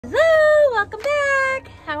Hello, welcome back.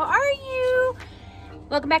 How are you?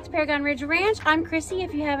 Welcome back to Paragon Ridge Ranch. I'm Chrissy.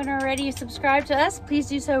 If you haven't already subscribed to us, please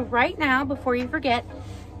do so right now before you forget.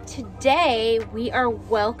 Today, we are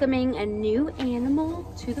welcoming a new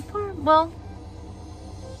animal to the farm. Well,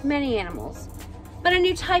 many animals, but a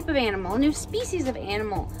new type of animal, a new species of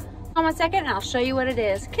animal. Hold on one second and I'll show you what it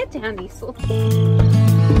is. Get down, Diesel.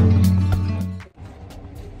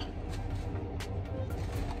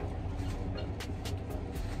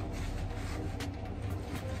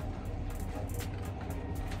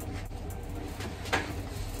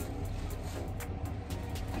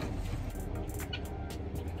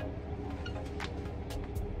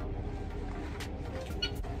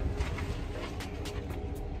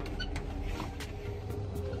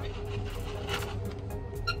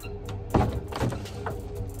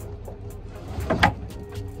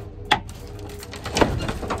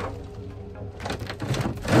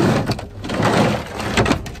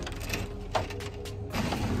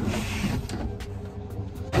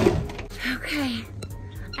 Okay,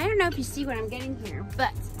 I don't know if you see what I'm getting here,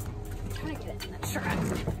 but I'm trying to get it in the truck.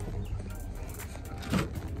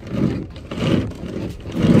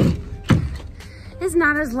 It's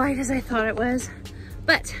not as light as I thought it was,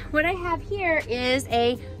 but what I have here is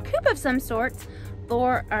a coop of some sort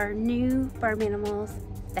for our new farm animals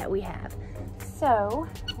that we have. So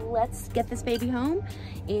let's get this baby home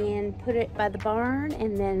and put it by the barn,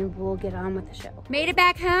 and then we'll get on with the show. Made it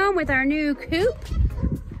back home with our new coop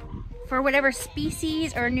for whatever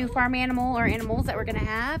species or new farm animal or animals that we're gonna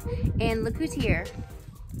have. And look who's here.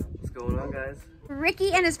 What's going on, guys?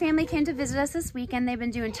 Ricky and his family came to visit us this weekend. They've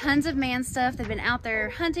been doing tons of man stuff. They've been out there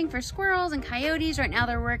hunting for squirrels and coyotes. Right now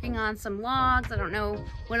they're working on some logs. I don't know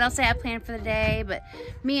what else they have planned for the day, but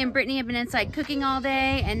me and Brittany have been inside cooking all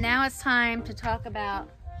day, and now it's time to talk about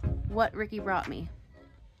what Ricky brought me.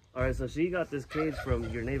 All right, so she got this cage from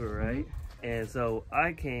your neighbor, right? And so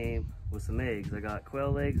I came with some eggs. I got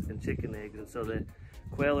quail eggs and chicken eggs. And so the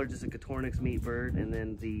quail are just a Coturnix meat bird, and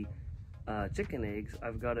then the chicken eggs,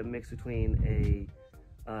 I've got a mix between a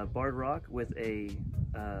barred rock with a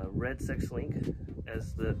red sex link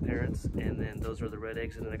as the parents, and then those are the red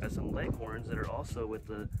eggs. And then I got some leghorns that are also with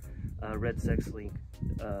the red sex link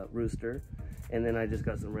rooster. And then I just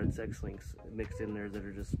got some red sex links mixed in there that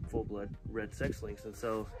are just full-blood red sex links. And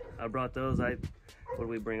so I brought those. What did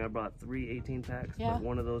we bring? I brought 3 18 packs, Yeah. but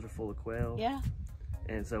one of those are full of quail. Yeah.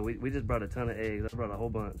 And so we just brought a ton of eggs. I brought a whole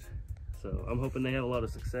bunch. So I'm hoping they have a lot of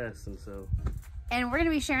success. And we're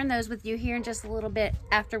gonna be sharing those with you here in just a little bit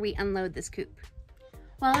after we unload this coop.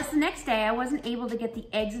 Well, it's the next day. I wasn't able to get the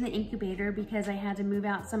eggs in the incubator because I had to move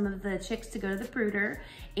out some of the chicks to go to the brooder,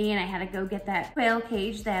 and I had to go get that quail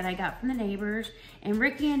cage that I got from the neighbors. And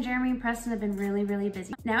Ricky and Jeremy and Preston have been really, really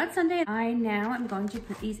busy. Now it's Sunday. I now am going to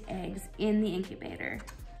put these eggs in the incubator.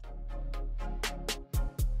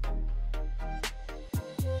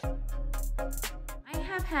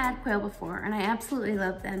 I've had quail before and I absolutely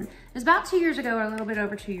love them. It was about 2 years ago, or a little bit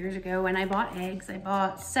over 2 years ago, when I bought eggs. I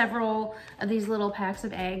bought several of these little packs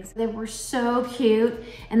of eggs. They were so cute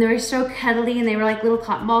and they were so cuddly, and they were like little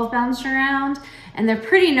cotton balls bounced around, and they're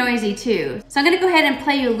pretty noisy too. So I'm gonna go ahead and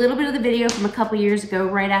play you a little bit of the video from a couple years ago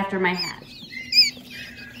right after my hatch.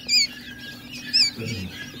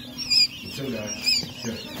 So guys,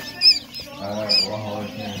 good. We're all holler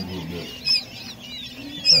can do good.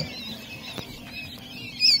 Okay.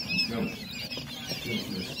 Let's go.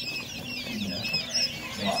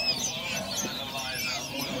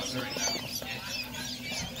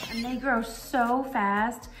 And they grow so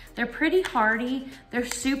fast. They're pretty hardy. They're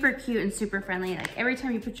super cute and super friendly. Like every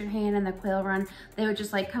time you put your hand in the quail run, they would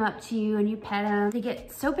just like come up to you and you pet them. They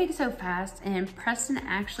get so big so fast, and Preston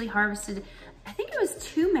actually harvested, I think it was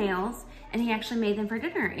 2 males, and he actually made them for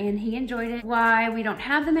dinner and he enjoyed it. Why we don't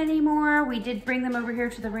have them anymore, we did bring them over here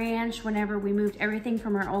to the ranch whenever we moved everything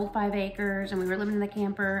from our old 5 acres and we were living in the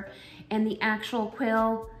camper, and the actual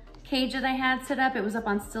quail cage that I had set up, it was up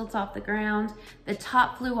on stilts off the ground. The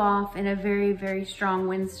top flew off in a very, very strong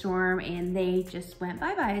windstorm and they just went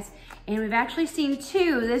bye-byes. And we've actually seen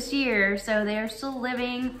 2 this year, so they are still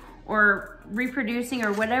living or reproducing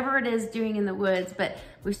or whatever it is doing in the woods, but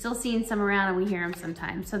we've still seen some around and we hear them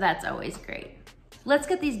sometimes, so that's always great. Let's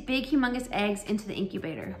get these big, humongous eggs into the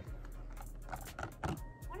incubator. I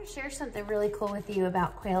want to share something really cool with you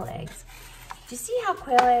about quail eggs. Do you see how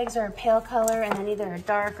quail eggs are a pale color and then either a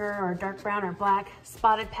darker or dark brown or black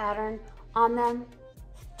spotted pattern on them?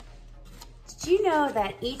 Did you know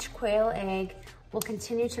that each quail egg will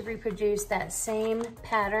continue to reproduce that same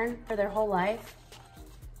pattern for their whole life?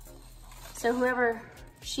 So whoever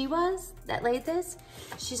she was that laid this,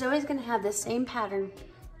 she's always gonna have the same pattern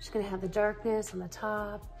Just gonna have the darkness on the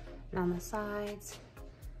top and on the sides,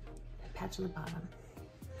 and patch on the bottom.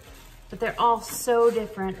 But they're all so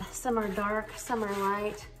different. Some are dark, some are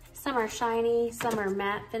light, some are shiny, some are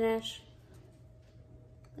matte finish.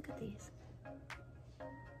 Look at these.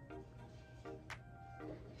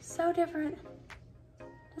 So different.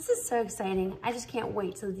 This is so exciting. I just can't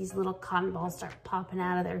wait till these little cotton balls start popping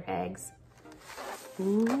out of their eggs.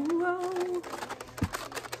 Ooh.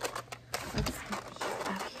 Let's see.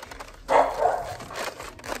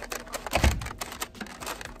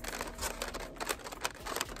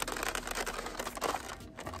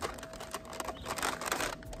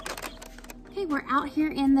 Okay, we're out here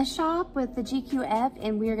in the shop with the GQF,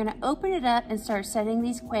 and we're gonna open it up and start setting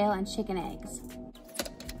these quail and chicken eggs.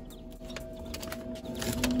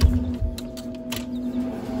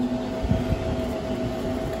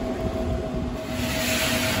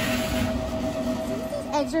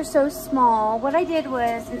 Eggs are so small. What I did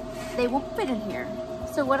was, they won't fit in here.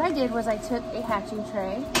 So what I did was I took a hatching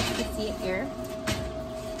tray, you can see it here,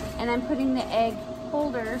 and I'm putting the egg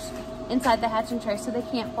holders inside the hatching tray so they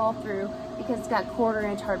can't fall through because it's got 1/4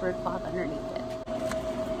 inch hardwood cloth underneath it.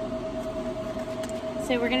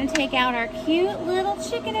 So we're gonna take out our cute little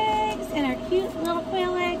chicken eggs and our cute little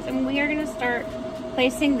quail eggs, and we are gonna start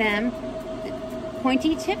placing them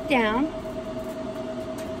pointy tip down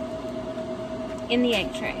in the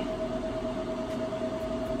egg tray.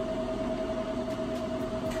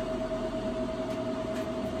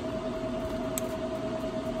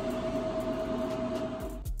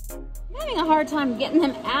 I'm having a hard time getting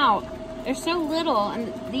them out. They're so little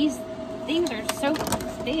and these things are so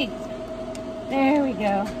big. There we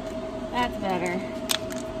go. That's better.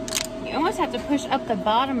 You almost have to push up the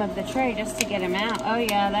bottom of the tray just to get them out. Oh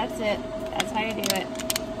yeah, that's it. That's how you do it.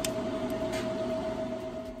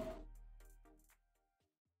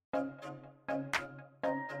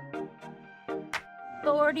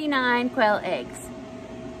 $49 quail eggs.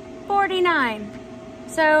 49.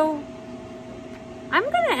 So I'm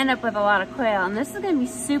gonna end up with a lot of quail, and this is gonna be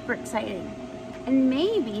super exciting. And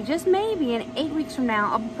maybe, just maybe, in 8 weeks from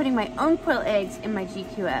now, I'll be putting my own quail eggs in my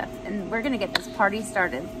GQF, and we're gonna get this party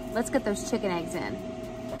started. Let's get those chicken eggs in.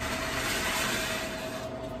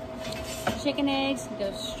 Chicken eggs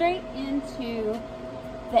go straight into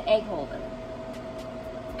the egg holder.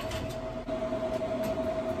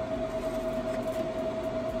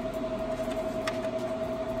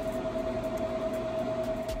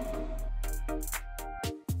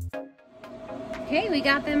 Okay, we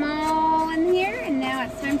got them all in here, and now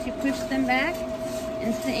it's time to push them back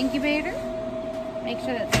into the incubator. Make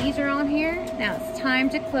sure that these are on here. Now it's time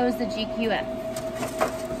to close the GQF.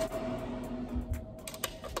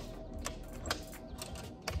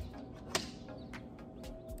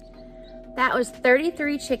 That was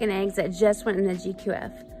 33 chicken eggs that just went in the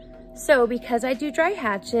GQF. So because I do dry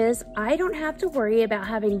hatches, I don't have to worry about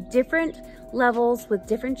having different levels with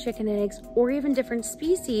different chicken eggs or even different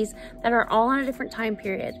species that are all on a different time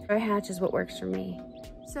period. Dry hatch is what works for me.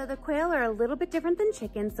 So the quail are a little bit different than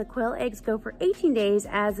chickens. The quail eggs go for 18 days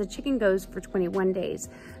as the chicken goes for 21 days.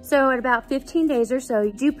 So at about 15 days or so,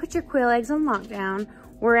 you do put your quail eggs on lockdown,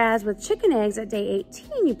 whereas with chicken eggs at day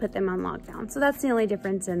 18, you put them on lockdown. So that's the only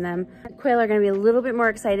difference in them. Quail are gonna be a little bit more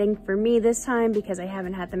exciting for me this time because I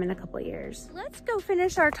haven't had them in a couple of years. Let's go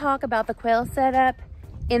finish our talk about the quail setup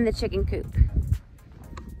in the chicken coop.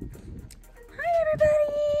 Hi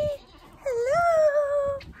everybody,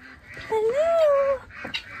 hello, hello.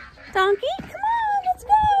 Donkey, come on, let's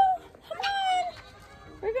go, come on.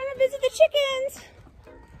 We're gonna visit the chickens.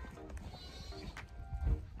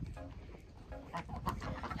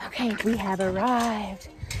 Okay, we have arrived.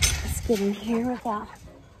 Let's get in here without,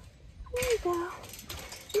 there you go.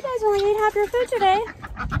 You guys only ate half your food today.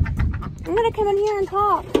 I'm gonna come in here and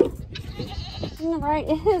talk. All right,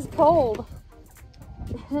 it is cold.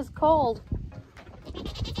 It is cold.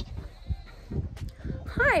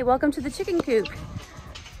 Hi, welcome to the chicken coop.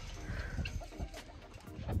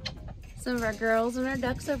 Some of our girls and our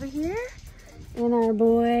ducks over here, and our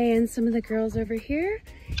boy and some of the girls over here,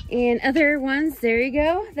 and other ones, there you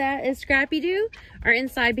go, that is Scrappy Doo, are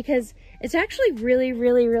inside because it's actually really,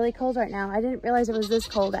 really, really cold right now. I didn't realize it was this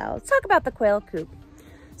cold out. Let's talk about the quail coop.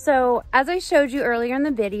 So as I showed you earlier in the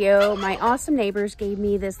video, my awesome neighbors gave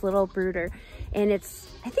me this little brooder, and I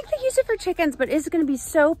think they use it for chickens, but it's gonna be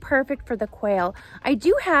so perfect for the quail. I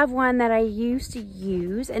do have one that I used to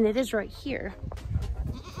use, and it is right here.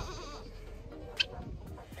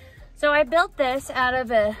 So I built this out of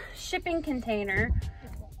a shipping container.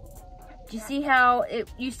 Do you see how it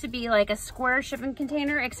used to be like a square shipping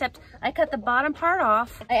container, except I cut the bottom part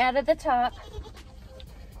off. I added the top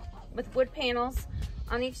with wood panels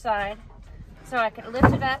on each side so I could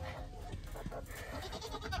lift it up.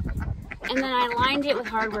 And then I lined it with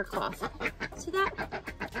hardware cloth. See that?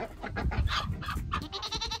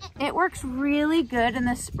 It works really good in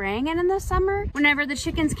the spring and in the summer, whenever the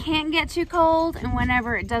chickens can't get too cold and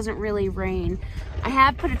whenever it doesn't really rain. I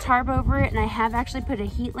have put a tarp over it, and I have actually put a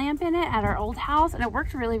heat lamp in it at our old house, and it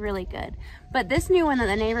worked really, really good. But this new one that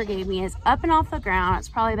the neighbor gave me is up and off the ground. It's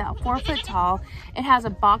probably about 4 foot tall. It has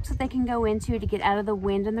a box that they can go into to get out of the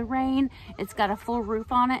wind and the rain. It's got a full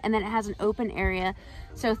roof on it, and then it has an open area.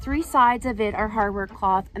 So 3 sides of it are hardware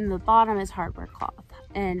cloth, and the bottom is hardware cloth.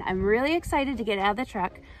 And I'm really excited to get it out of the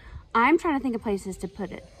truck. I'm trying to think of places to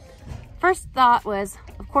put it. First thought was,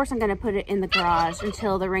 of course I'm gonna put it in the garage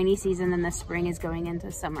until the rainy season and the spring is going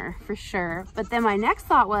into summer, for sure. But then my next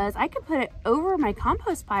thought was, I could put it over my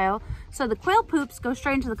compost pile, so the quail poops go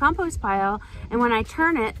straight into the compost pile, and when I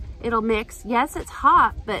turn it, it'll mix. Yes, it's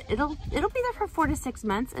hot, but it'll be there for 4 to 6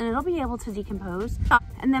 months, and it'll be able to decompose.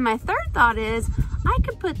 And then my third thought is, I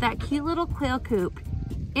could put that cute little quail coop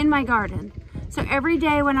in my garden. So every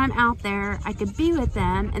day when I'm out there, I could be with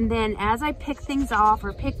them, and then as I pick things off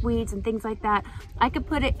or pick weeds and things like that, I could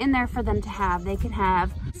put it in there for them to have. They can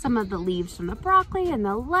have some of the leaves from the broccoli and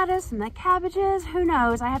the lettuce and the cabbages. Who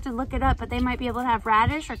knows? I have to look it up, but they might be able to have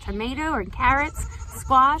radish or tomato or carrots,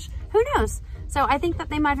 squash. Who knows? So I think that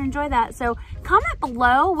they might enjoy that. So comment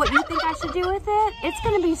below what you think I should do with it. It's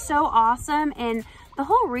gonna be so awesome. And the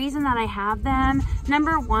whole reason that I have them,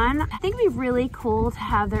 number one, I think it'd be really cool to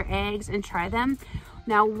have their eggs and try them.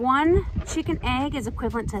 Now, 1 chicken egg is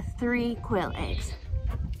equivalent to 3 quail eggs.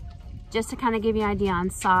 Just to kind of give you an idea on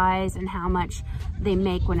size and how much they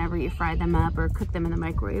make whenever you fry them up or cook them in the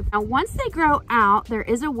microwave. Now, once they grow out, there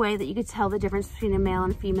is a way that you could tell the difference between a male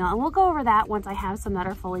and female, and we'll go over that once I have some that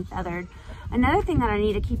are fully feathered. Another thing that I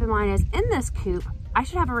need to keep in mind is in this coop, I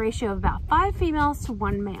should have a ratio of about 5 females to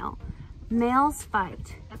 1 male. Males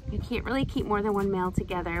fight. You can't really keep more than 1 male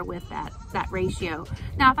together with that ratio.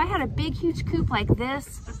 Now, if I had a big, huge coop like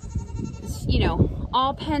this, you know,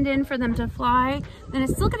 all penned in for them to fly, then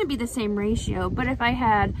it's still gonna be the same ratio. But if I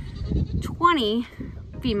had 20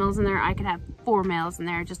 females in there, I could have 4 males in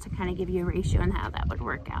there, just to kind of give you a ratio and how that would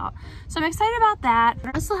work out. So I'm excited about that.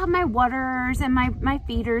 I still have my waterers and my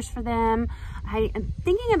feeders for them. I am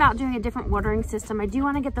thinking about doing a different watering system. I do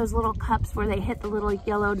want to get those little cups where they hit the little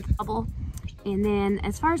yellow bubble. And then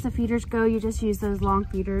as far as the feeders go, you just use those long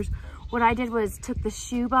feeders. What I did was took the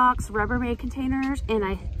shoebox Rubbermaid containers and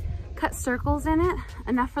I cut circles in it,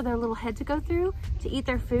 enough for their little head to go through to eat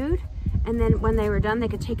their food. And then when they were done, they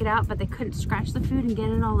could take it out, but they couldn't scratch the food and get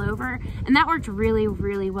it all over. And that worked really,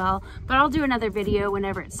 really well. But I'll do another video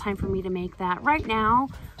whenever it's time for me to make that. Right now,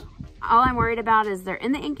 all I'm worried about is they're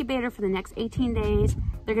in the incubator for the next 18 days.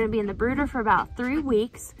 They're gonna be in the brooder for about 3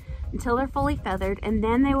 weeks until they're fully feathered, and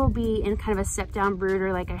then they will be in kind of a step down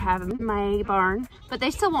brooder like I have in my barn. But they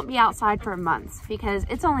still won't be outside for months because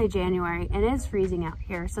it's only January and it is freezing out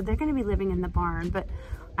here. So they're gonna be living in the barn. But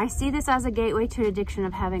I see this as a gateway to addiction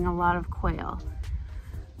of having a lot of quail.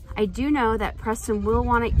 I do know that Preston will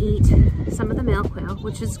want to eat some of the male quail,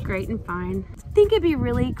 which is great and fine. I think it'd be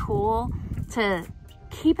really cool to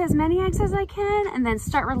keep as many eggs as I can and then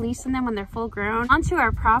start releasing them when they're full grown onto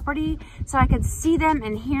our property so I could see them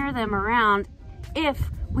and hear them around if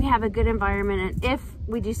we have a good environment and if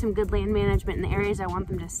we do some good land management in the areas I want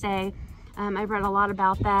them to stay. I've read a lot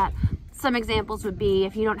about that. Some examples would be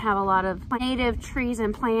if you don't have a lot of native trees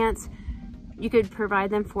and plants, you could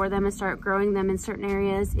provide them for them and start growing them in certain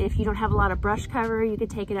areas. If you don't have a lot of brush cover, you could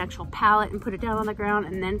take an actual pallet and put it down on the ground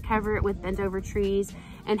and then cover it with bent over trees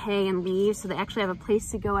and hay and leaves so they actually have a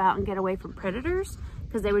place to go out and get away from predators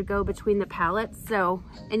because they would go between the pallets. So,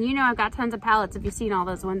 and you know I've got tons of pallets if you've seen all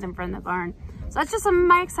those ones in front of the barn. So that's just some of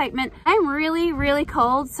my excitement. I'm really, really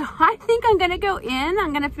cold, so I think I'm gonna go in.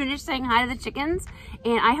 I'm gonna finish saying hi to the chickens,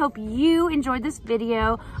 and I hope you enjoyed this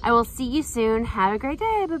video. I will see you soon. Have a great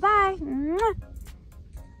day. Bye-bye. Mwah.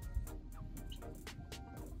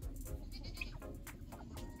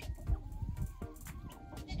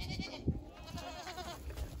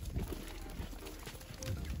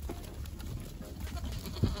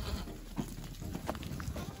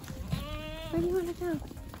 Where do you want to go?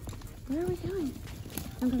 Where are we going?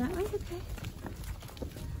 Wanna go that way?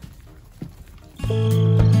 Okay.